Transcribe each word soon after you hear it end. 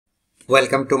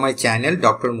Welcome to my channel,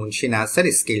 Dr. Munshi Nasser,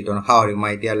 Skilled on. How are you,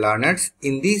 my dear learners?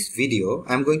 In this video,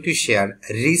 I am going to share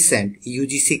recent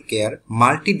UGC-Care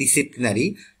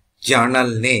multidisciplinary journal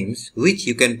names which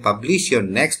you can publish your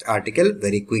next article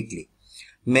very quickly.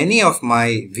 Many of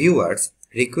my viewers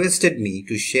requested me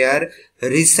to share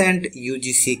recent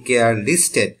UGC-Care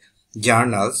listed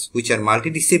journals which are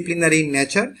multidisciplinary in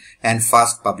nature and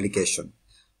fast publication.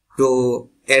 To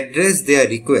address their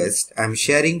request, I am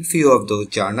sharing few of those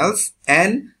journals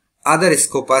and other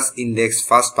Scopus Index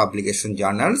fast publication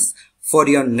journals for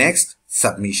your next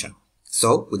submission.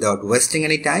 So, without wasting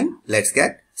any time, let's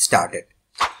get started.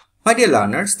 My dear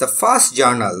learners, the first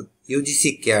journal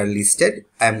UGC-Care listed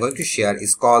I am going to share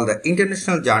is called the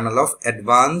International Journal of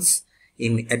Advances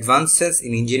in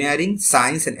Engineering,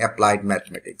 Science and Applied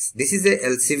Mathematics. This is a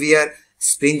Elsevier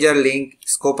Springer Link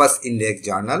Scopus Index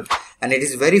journal, and it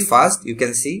is very fast. You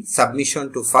can see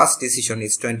submission to first decision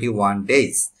is 21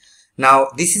 days. Now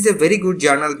this is a very good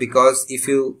journal because if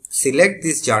you select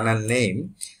this journal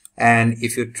name and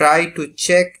if you try to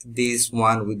check this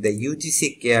one with the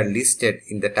UGC-Care listed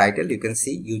in the title, you can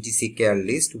see UGC-Care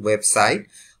list website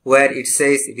where it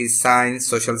says it is science,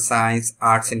 social science,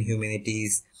 arts and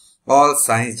humanities, all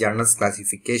science journals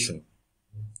classification,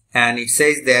 and it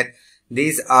says that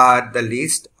these are the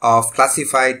list of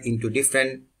classified into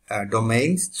different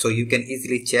domains, so you can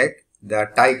easily check the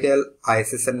title,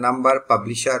 ISSN number,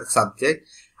 publisher, subject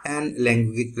and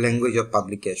language of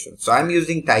publication. So I'm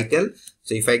using title.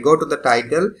 So if I go to the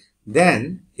title,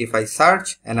 then if I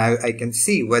search and I can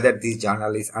see whether this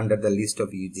journal is under the list of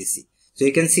UGC. So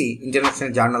you can see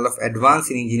International Journal of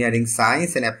Advances in Engineering,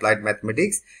 Science and Applied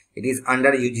Mathematics. It is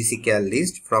under UGC-Care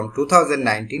list from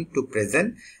 2019 to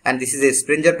present, and this is a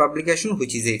Springer publication,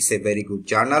 which is it's a very good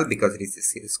journal because it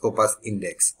is a Scopus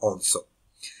Index also.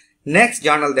 Next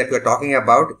journal that we are talking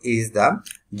about is the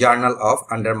Journal of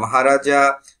under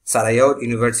Maharaja Sarayaud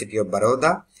University of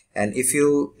Baroda, and if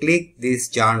you click this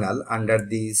journal under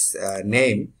this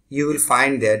name, you will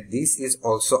find that this is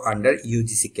also under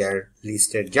UGC-Care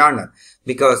listed journal,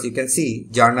 because you can see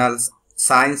journals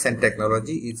Science and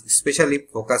Technology is especially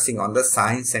focusing on the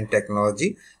Science and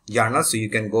Technology journal, so you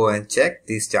can go and check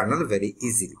this journal very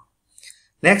easily.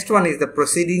 Next one is the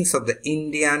Proceedings of the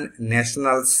Indian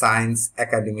National Science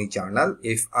Academy journal.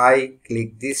 If I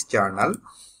click this journal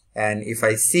and if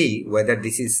I see whether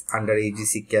this is under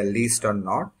UGC-Care list or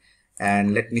not,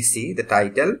 and let me see the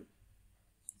title,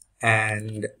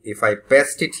 and if I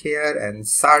paste it here and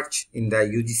search in the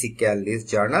UGC-Care list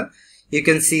journal, you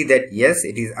can see that yes,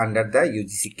 it is under the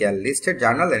UGC-Care listed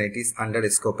journal and it is under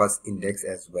Scopus Index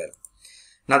as well.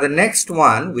 Now the next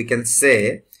one we can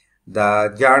say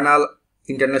the journal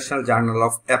International Journal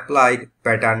of Applied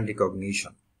Pattern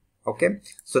Recognition. Okay,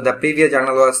 so the previous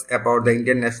journal was about the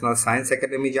Indian National Science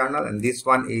Academy journal, and this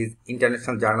one is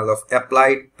International Journal of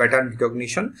Applied Pattern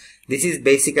Recognition. This is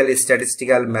basically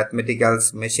statistical,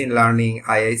 mathematicals, machine learning,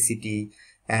 IICT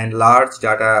and large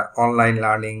data, online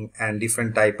learning and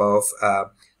different type of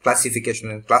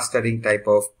classification and clustering type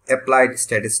of applied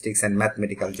statistics and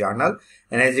mathematical journal.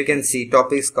 And as you can see,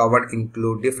 topics covered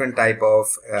include different type of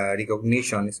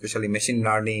recognition, especially machine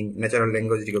learning, natural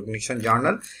language recognition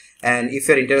journal. And if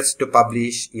you're interested to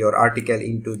publish your article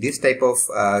into this type of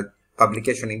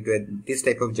publication, into this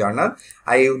type of journal,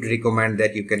 I would recommend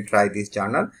that you can try this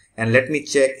journal. And let me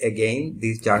check again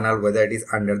this journal whether it is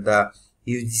under the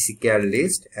UGC-Care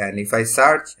list, and if I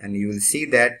search, and you will see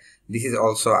that this is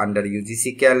also under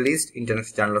UGC-Care list,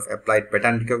 International Journal of Applied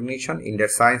Pattern Recognition, in their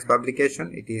science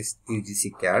publication, it is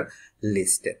UGC-Care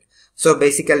listed. So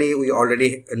basically we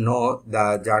already know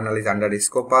the journal is under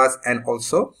Scopus and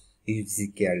also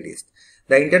UGC-Care list.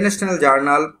 The International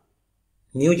Journal,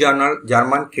 new journal,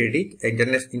 German Critic,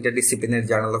 Interdisciplinary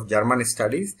Journal of German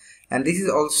Studies, and this is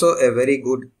also a very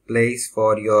good place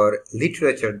for your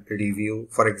literature review,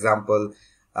 for example,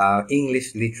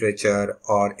 English literature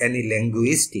or any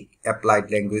linguistic, applied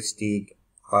linguistic,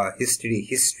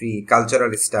 history,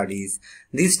 cultural studies,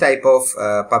 this type of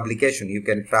publication, you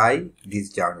can try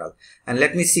this journal. And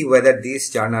let me see whether this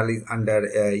journal is under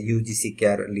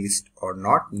UGC-Care list or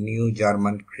not. New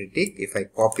German Critic, if I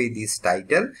copy this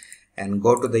title and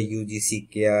go to the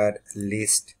UGC-Care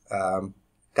list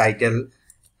title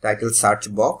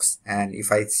search box, and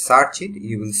if I search it,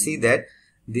 you will see that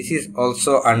this is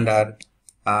also under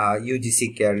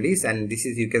UGC-Care list, and this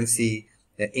is, you can see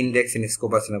the index in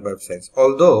Scopus and websites.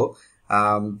 Although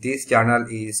this journal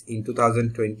is in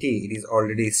 2020, it is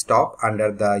already stopped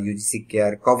under the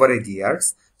UGC-Care coverage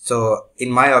years. So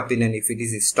in my opinion, if it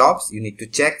is stops, you need to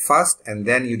check first and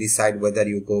then you decide whether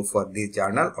you go for this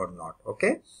journal or not.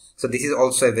 Okay, so this is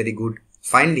also a very good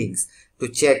findings to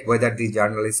check whether the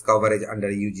journal is coverage under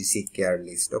UGC-Care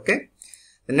list. Okay.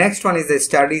 The next one is the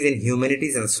studies in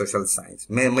humanities and social science.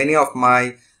 Many of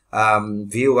my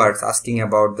viewers asking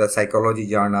about the psychology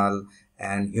journal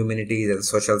and humanities and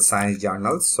social science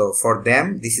journals. So for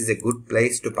them, this is a good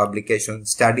place to publication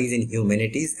studies in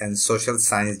humanities and social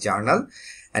science journal.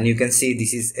 And you can see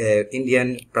this is a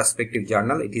Indian perspective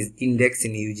journal. It is indexed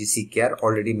in UGC-Care,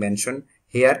 already mentioned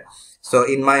here. So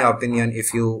in my opinion,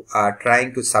 if you are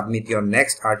trying to submit your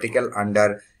next article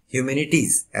under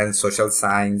humanities and social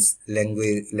science,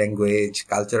 language,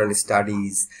 cultural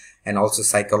studies, and also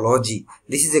psychology,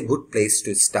 this is a good place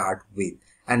to start with.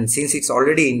 And since it's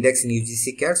already indexed in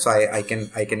UGC-Care, so I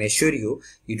can assure you,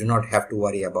 you do not have to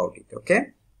worry about it.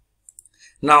 Okay.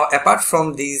 Now, apart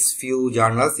from these few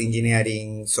journals,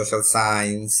 engineering, social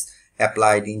science,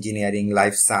 applied engineering,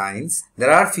 life science,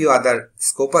 there are few other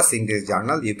Scopus index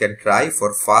journal you can try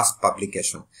for fast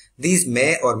publication. These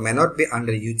may or may not be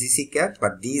under UGC-Care,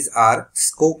 but these are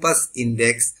Scopus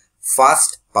index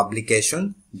fast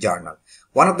publication journal.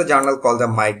 One of the journal called the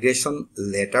Migration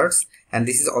Letters, and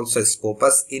this is also a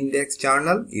Scopus index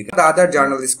journal. The other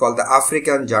journal is called the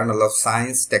African Journal of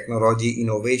Science, Technology,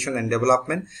 Innovation and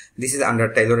Development. This is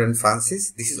under Taylor and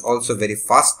Francis. This is also very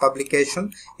fast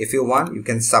publication. If you want, you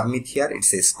can submit here.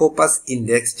 It's a Scopus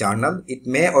index journal. It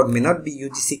may or may not be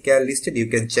UGC-Care listed. You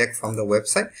can check from the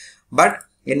website. But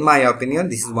in my opinion,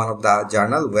 this is one of the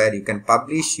journal where you can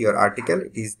publish your article.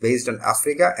 It is based on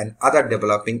Africa and other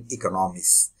developing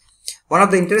economies. One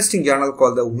of the interesting journal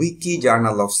called the Wiki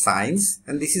Journal of Science,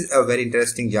 and this is a very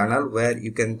interesting journal where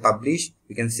you can publish,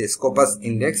 you can see Scopus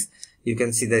index, you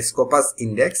can see the Scopus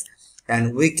index,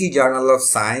 and Wiki Journal of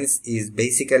Science is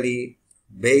basically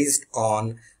based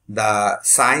on the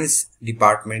science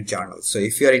department journal. So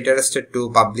if you are interested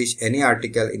to publish any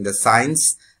article in the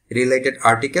science related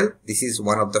article, this is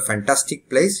one of the fantastic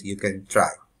place you can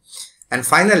try. And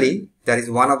finally, there is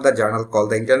one of the journal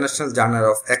called the International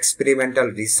Journal of Experimental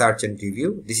Research and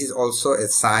Review. This is also a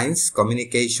science,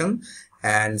 communication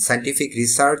and scientific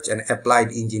research and applied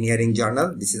engineering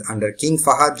journal. This is under King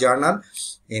Fahad journal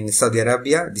in Saudi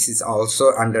Arabia. This is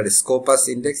also under Scopus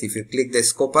index. If you click the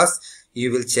Scopus,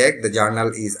 you will check the journal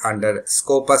is under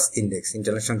Scopus index,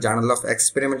 International Journal of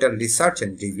Experimental Research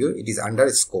and Review. It is under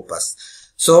Scopus.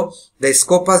 So the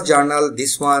Scopus journal,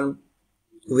 this one,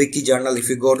 Wiki journal, if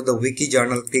you go to the Wiki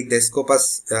journal, click the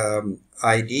Scopus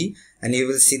ID and you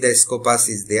will see the Scopus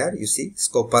is there. You see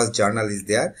Scopus journal is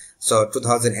there. So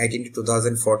 2018 to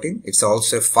 2014, it's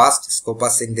also a fast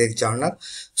Scopus index journal.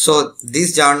 So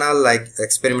this journal like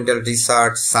experimental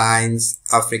research, science,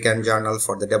 African journal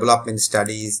for the development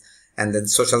studies, and then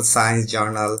social science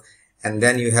journal. And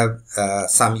then you have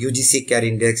some UGC-Care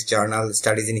index journal,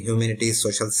 studies in humanities,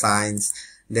 social science.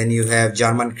 Then you have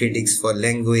German critics for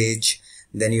language.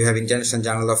 Then you have International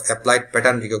Journal of Applied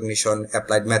Pattern Recognition,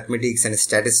 Applied Mathematics and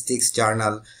Statistics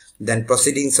Journal. Then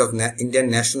Proceedings of Indian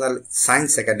National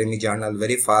Science Academy Journal,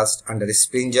 very fast under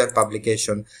Springer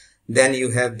publication. Then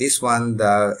you have this one,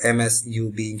 the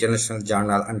MSUB International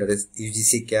Journal under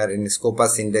UGC-Care in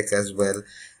Scopus Index as well.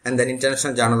 And then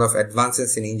International Journal of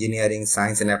Advances in Engineering,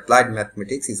 Science and Applied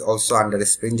Mathematics is also under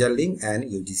Springer link and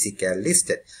UGC-Care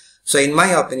listed. So in my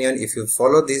opinion, if you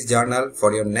follow this journal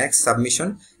for your next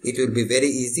submission, it will be very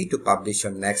easy to publish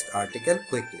your next article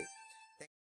quickly.